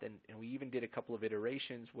path, and we even did a couple of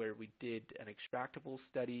iterations where we did an extractable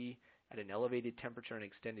study at an elevated temperature and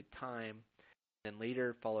extended time, and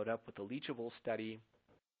later followed up with a leachable study.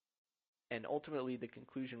 And ultimately, the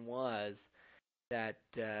conclusion was that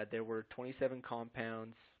there were 27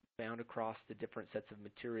 compounds found across the different sets of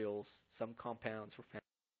materials. Some compounds were found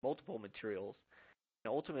in multiple materials.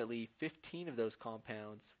 And ultimately, 15 of those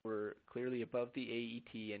compounds were clearly above the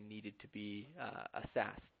AET and needed to be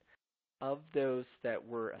assessed. Of those that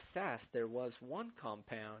were assessed, there was one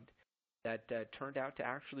compound that turned out to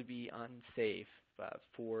actually be unsafe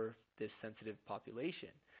for this sensitive population.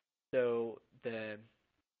 So the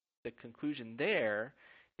conclusion there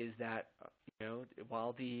is that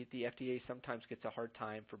while the FDA sometimes gets a hard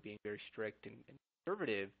time for being very strict and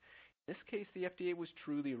conservative, in this case the FDA was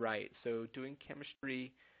truly right. So doing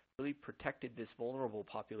chemistry really protected this vulnerable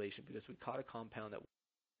population because we caught a compound that was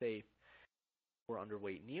safe for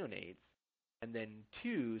underweight neonates. And then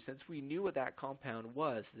 2, since we knew what that compound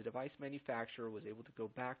was, the device manufacturer was able to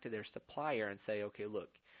go back to their supplier and say, okay, look,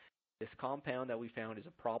 this compound that we found is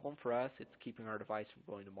a problem for us. It's keeping our device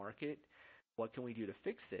from going to market. What can we do to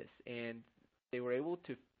fix this? And they were able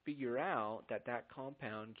to figure out that that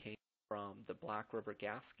compound came from the black rubber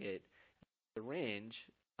gasket syringe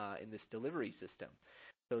in this delivery system.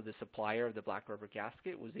 So the supplier of the black rubber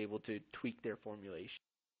gasket was able to tweak their formulation,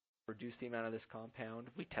 reduce the amount of this compound.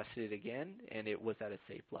 We tested it again, and it was at a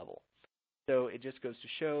safe level. So it just goes to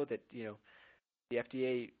show that the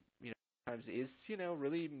FDA sometimes is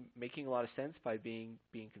really making a lot of sense by being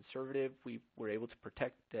conservative. We were able to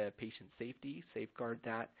protect patient safety, safeguard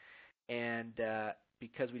that, and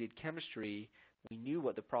because we did chemistry, we knew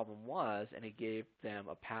what the problem was, and it gave them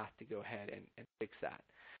a path to go ahead and fix that.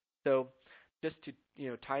 So just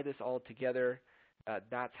to tie this all together,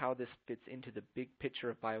 that's how this fits into the big picture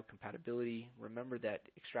of biocompatibility. Remember that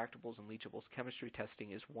extractables and leachables chemistry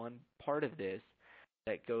testing is one part of this,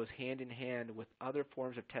 that goes hand in hand with other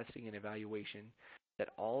forms of testing and evaluation that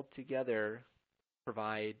all together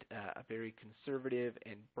provide a very conservative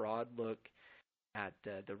and broad look at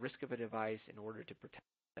the risk of a device in order to protect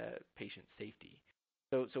patient safety.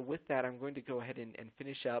 So with that, I'm going to go ahead and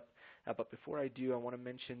finish up. But before I do, I want to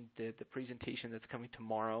mention the presentation that's coming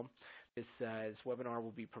tomorrow. This webinar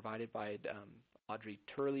will be provided by Audrey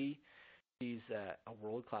Turley. She's a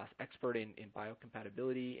world-class expert in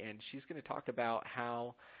biocompatibility, and she's going to talk about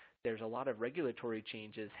how there's a lot of regulatory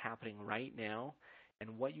changes happening right now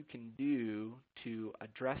and what you can do to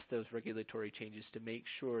address those regulatory changes to make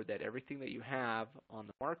sure that everything that you have on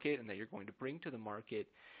the market and that you're going to bring to the market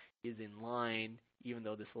is in line, even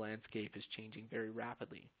though this landscape is changing very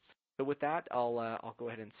rapidly. So with that, I'll go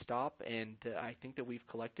ahead and stop, and I think that we've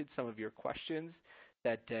collected some of your questions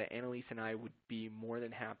that Annalise and I would be more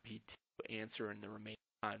than happy to answer in the remaining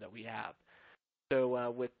time that we have. So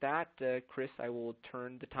with that, Chris, I will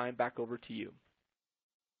turn the time back over to you.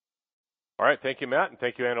 All right, thank you, Matt, and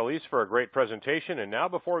thank you, Annalise, for a great presentation. And now,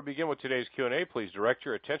 before we begin with today's Q&A, please direct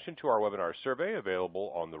your attention to our webinar survey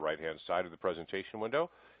available on the right-hand side of the presentation window.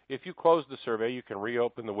 If you close the survey, you can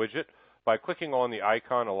reopen the widget by clicking on the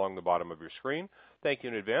icon along the bottom of your screen. Thank you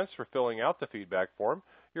in advance for filling out the feedback form.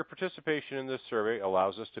 Your participation in this survey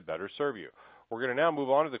allows us to better serve you. We're going to now move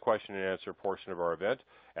on to the question and answer portion of our event.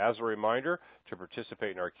 As a reminder, to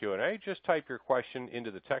participate in our Q&A, just type your question into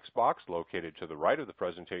the text box located to the right of the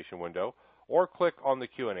presentation window, or click on the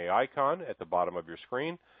Q&A icon at the bottom of your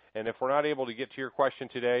screen. And if we're not able to get to your question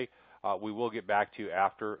today, we will get back to you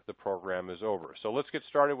after the program is over. So let's get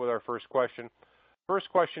started with our first question. First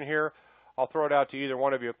question here, I'll throw it out to either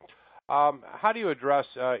one of you. How do you address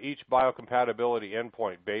each biocompatibility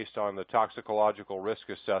endpoint based on the toxicological risk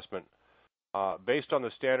assessment? Based on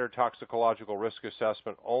the standard toxicological risk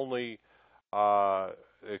assessment, it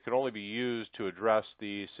can only be used to address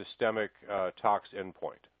the systemic tox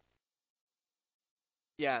endpoint.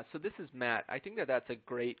 Yeah, so this is Matt. I think that that's a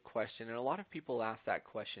great question, and a lot of people ask that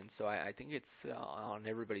question, so I think it's on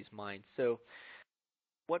everybody's mind. So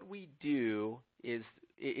what we do is,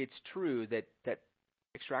 it's true that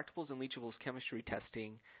extractables and leachables chemistry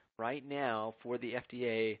testing right now for the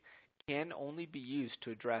FDA can only be used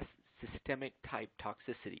to address systemic type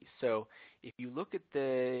toxicity. So if you look at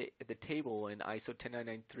the table in ISO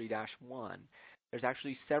 10993-1, there's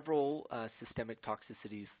actually several systemic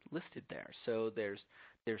toxicities listed there. So there's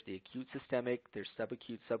the acute systemic, there's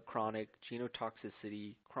subacute, subchronic,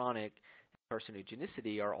 genotoxicity, chronic,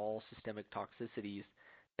 carcinogenicity are all systemic toxicities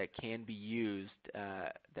that can be used,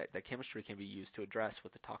 that chemistry can be used to address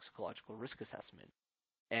with the toxicological risk assessment.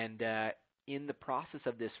 And in the process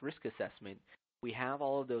of this risk assessment, we have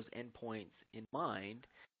all of those endpoints in mind,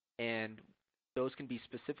 and those can be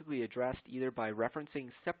specifically addressed either by referencing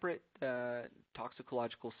separate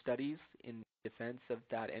toxicological studies in defense of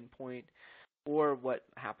that endpoint, or what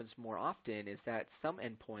happens more often is that some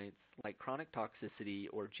endpoints, like chronic toxicity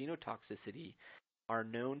or genotoxicity, are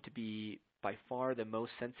known to be by far the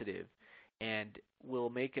most sensitive, and will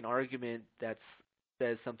make an argument that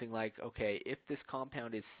says something like, okay, if this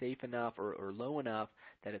compound is safe enough or low enough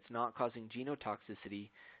that it's not causing genotoxicity,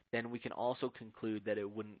 then we can also conclude that it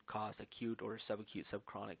wouldn't cause acute or subacute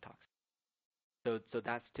subchronic toxicity. So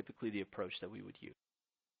that's typically the approach that we would use.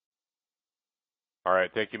 All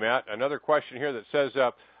right, thank you, Matt. Another question here that says,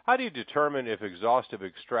 how do you determine if exhaustive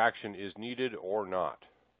extraction is needed or not?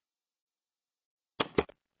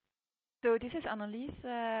 So this is Annalise.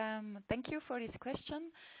 Thank you for this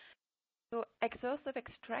question. So exhaustive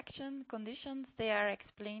extraction conditions, they are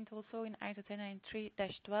explained also in ISO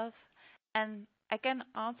 10993-12, and I can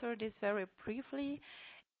answer this very briefly.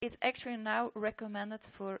 It's actually now recommended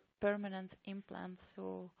for permanent implants,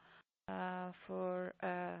 so for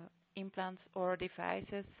implants or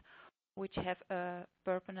devices which have a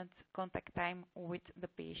permanent contact time with the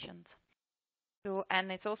patient. So,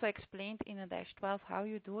 and it's also explained in a -12 how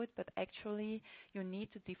you do it, but actually you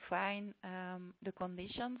need to define the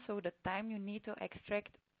conditions, so the time you need to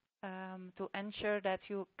extract to ensure that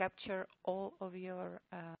you capture all of your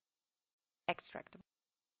extractables.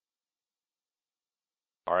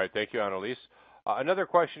 All right, thank you, Annalise. Another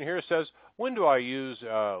question here says, when do I use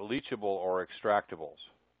leachable or extractables?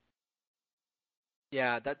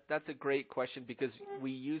 Yeah, that's a great question, because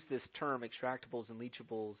we use this term extractables and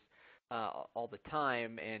leachables all the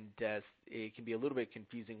time, and it can be a little bit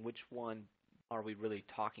confusing which one are we really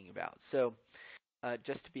talking about. So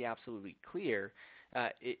just to be absolutely clear,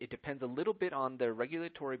 it depends a little bit on the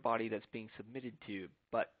regulatory body that's being submitted to,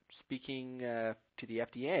 but speaking to the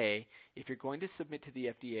FDA, if you're going to submit to the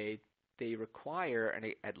FDA, they require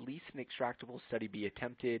at least an extractable study be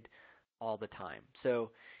attempted all the time.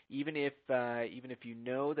 So even if you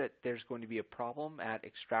know that there's going to be a problem at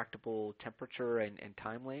extractable temperature and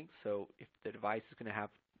time length, so if the device is going to have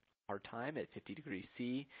a hard time at 50 degrees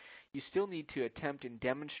C, you still need to attempt and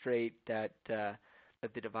demonstrate that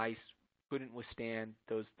that the device couldn't withstand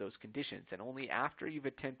those conditions. And only after you've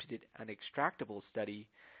attempted an extractable study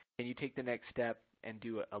can you take the next step and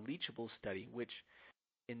do a leachable study, which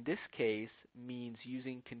in this case means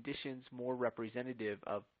using conditions more representative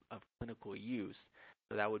of clinical use.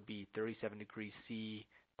 So that would be 37 degrees C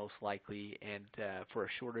most likely, and for a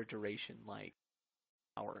shorter duration like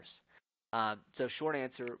hours. So short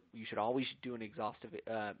answer, you should always do an exhaustive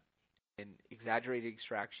and exaggerated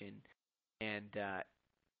extraction, and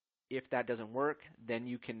if that doesn't work, then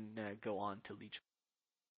you can go on to leach.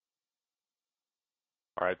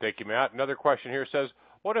 All right, thank you, Matt. Another question here says,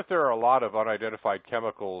 what if there are a lot of unidentified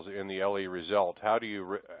chemicals in the LE result? How do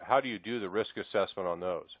you do the risk assessment on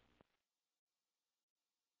those?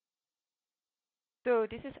 So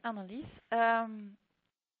this is Annelies.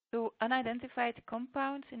 So unidentified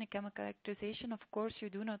compounds in a chemical characterization, of course, you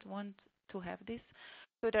do not want to have this.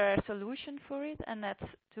 So there are solutions for it, and that's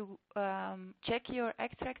to check your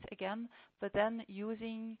extract again, but then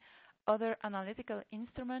using other analytical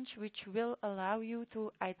instruments which will allow you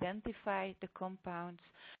to identify the compounds.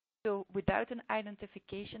 So without an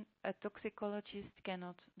identification, a toxicologist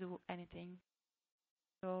cannot do anything.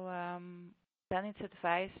 So then it's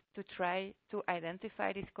advised to try to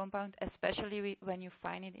identify this compound, especially when you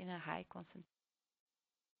find it in a high concentration.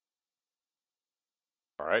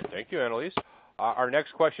 All right, thank you, Annelies. Our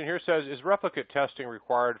next question here says, is replicate testing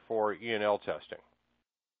required for E&L testing?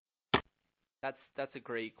 That's a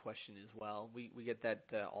great question as well. We get that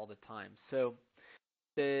all the time. So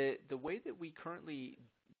the way that we currently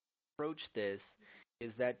approach this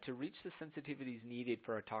is that to reach the sensitivities needed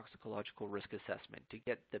for a toxicological risk assessment, to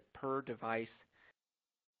get the per device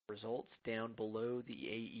results down below the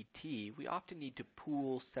AET, we often need to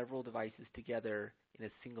pool several devices together in a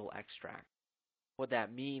single extract. What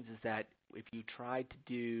that means is that if you tried to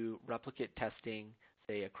do replicate testing,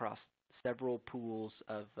 say across several pools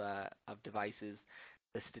of devices,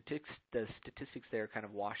 the statistics there kind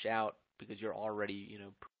of wash out because you're already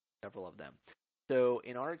several of them. So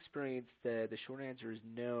in our experience, the short answer is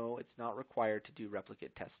no, it's not required to do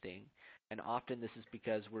replicate testing, and often this is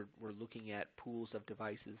because we're looking at pools of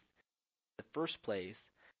devices in the first place.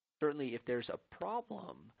 Certainly, if there's a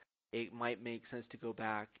problem, it might make sense to go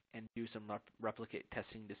back and do some replicate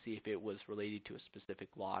testing to see if it was related to a specific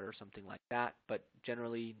lot or something like that, but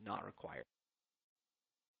generally not required.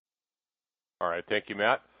 All right, thank you,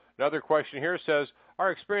 Matt. Another question here says,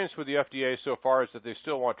 our experience with the FDA so far is that they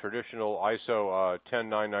still want traditional ISO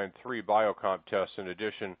 10993 biocomp tests in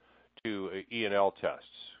addition to E&L tests.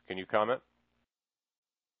 Can you comment?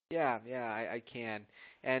 Yeah, I can.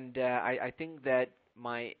 And I think that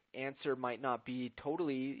my answer might not be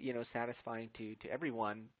totally, satisfying to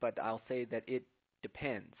everyone, but I'll say that it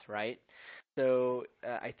depends, right? So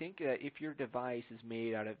I think if your device is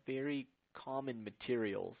made out of very common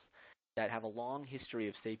materials that have a long history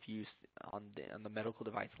of safe use on the medical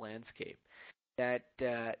device landscape, that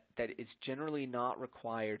it's generally not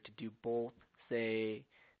required to do both, say,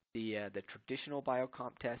 the traditional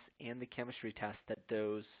biocomp tests and the chemistry tests that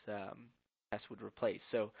those tests would replace.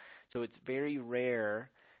 So it's very rare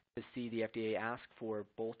to see the FDA ask for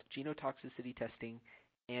both genotoxicity testing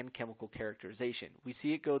and chemical characterization. We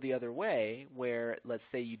see it go the other way, where let's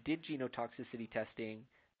say you did genotoxicity testing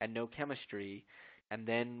and no chemistry, and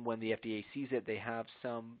then when the FDA sees it, they have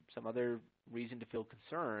some other reason to feel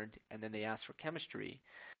concerned, and then they ask for chemistry.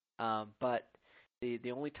 But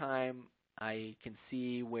the only time I can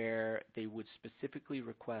see where they would specifically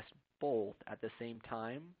request both at the same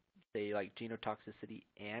time, say like genotoxicity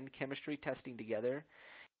and chemistry testing together,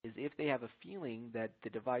 is if they have a feeling that the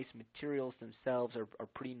device materials themselves are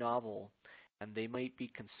pretty novel, and they might be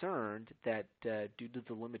concerned that due to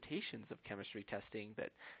the limitations of chemistry testing,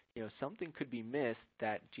 that something could be missed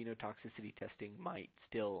that genotoxicity testing might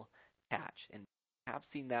still catch. And I have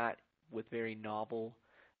seen that with very novel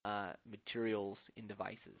materials in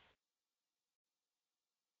devices.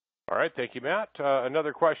 All right, thank you, Matt.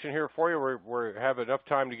 Another question here for you. We have enough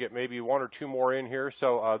time to get maybe one or two more in here.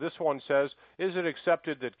 So this one says, is it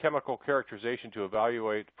accepted that chemical characterization to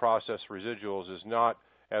evaluate process residuals is not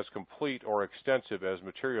as complete or extensive as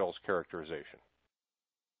materials characterization?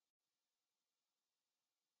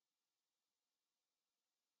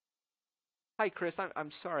 Hi, Chris.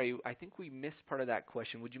 I'm sorry. I think we missed part of that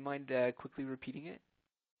question. Would you mind quickly repeating it?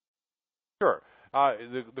 Sure.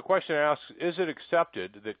 The question asks, is it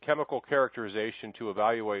accepted that chemical characterization to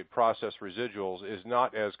evaluate process residuals is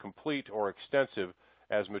not as complete or extensive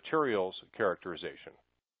as materials characterization?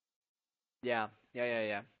 Yeah.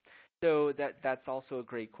 So that's also a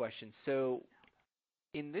great question. So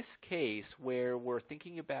in this case, where we're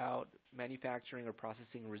thinking about manufacturing or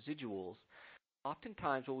processing residuals,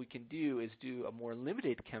 oftentimes what we can do is do a more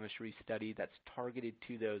limited chemistry study that's targeted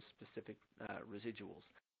to those specific residuals.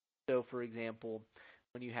 So for example,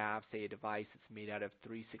 when you have, say, a device that's made out of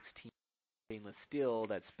 316 stainless steel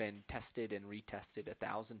that's been tested and retested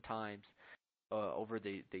 1,000 times over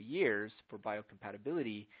the years for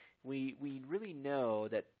biocompatibility, we really know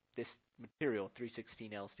that this material,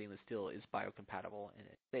 316L stainless steel, is biocompatible and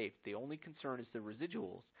it's safe. The only concern is the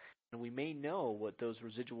residuals, and we may know what those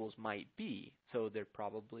residuals might be. So they're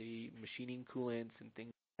probably machining coolants and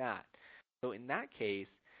things like that. So in that case,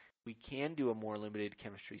 we can do a more limited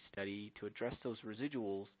chemistry study to address those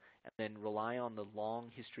residuals and then rely on the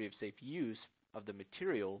long history of safe use of the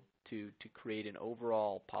material to create an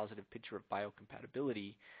overall positive picture of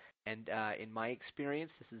biocompatibility. And in my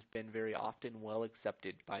experience, this has been very often well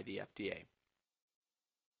accepted by the FDA.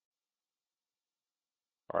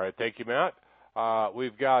 All right, thank you, Matt.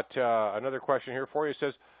 We've got another question here for you. It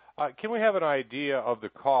says, can we have an idea of the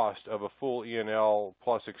cost of a full ENL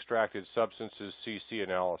plus extracted substances CC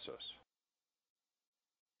analysis?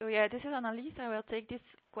 So yeah, this is Annelies. I will take this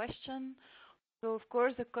question. So of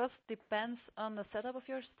course the cost depends on the setup of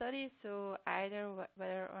your study, so either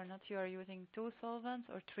whether or not you are using 2 solvents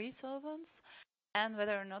or 3 solvents, and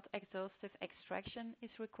whether or not exhaustive extraction is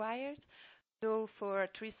required. So for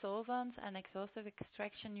 3 solvents and exhaustive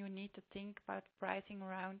extraction, you need to think about pricing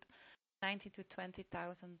around $90,000 to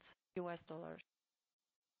 $20,000 US.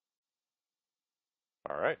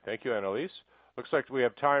 All right, thank you, Annelies. Looks like we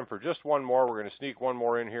have time for just one more. We're going to sneak one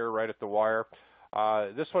more in here right at the wire.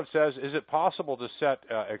 This one says, is it possible to set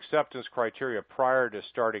acceptance criteria prior to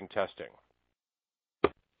starting testing?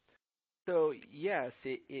 So yes,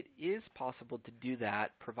 it is possible to do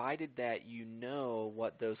that, provided that you know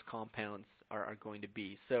what those compounds are going to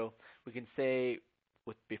be. So we can say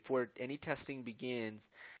before any testing begins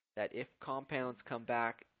that if compounds come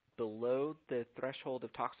back below the threshold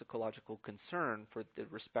of toxicological concern for the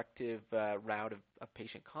respective route of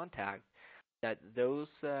patient contact, that those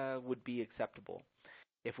would be acceptable.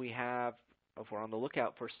 If we're on the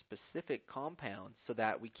lookout for specific compounds, so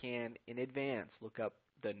that we can in advance look up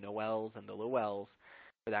the NOELs and the LOELs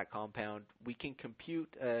for that compound, we can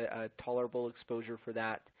compute a tolerable exposure for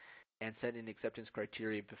that and set an acceptance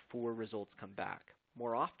criteria before results come back.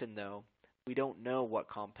 More often, though, we don't know what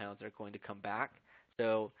compounds are going to come back,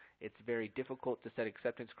 so it's very difficult to set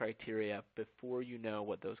acceptance criteria before you know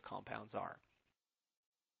what those compounds are.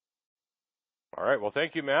 All right, well,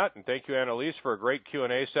 thank you, Matt, and thank you, Annelies, for a great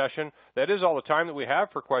Q&A session. That is all the time that we have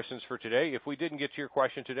for questions for today. If we didn't get to your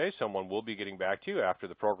question today, someone will be getting back to you after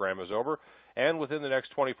the program is over. And within the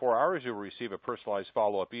next 24 hours, you'll receive a personalized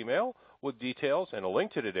follow-up email with details and a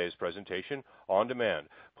link to today's presentation on demand.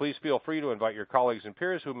 Please feel free to invite your colleagues and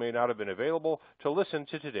peers who may not have been available to listen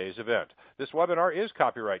to today's event. This webinar is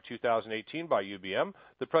copyright 2018 by UBM.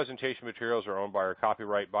 The presentation materials are owned by or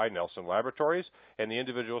copyright by Nelson Laboratories, and the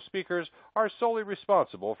individual speakers are solely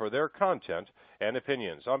responsible for their content and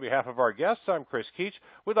opinions. On behalf of our guests, I'm Chris Keach.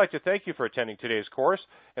 We'd like to thank you for attending today's course,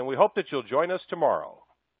 and we hope that you'll join us tomorrow.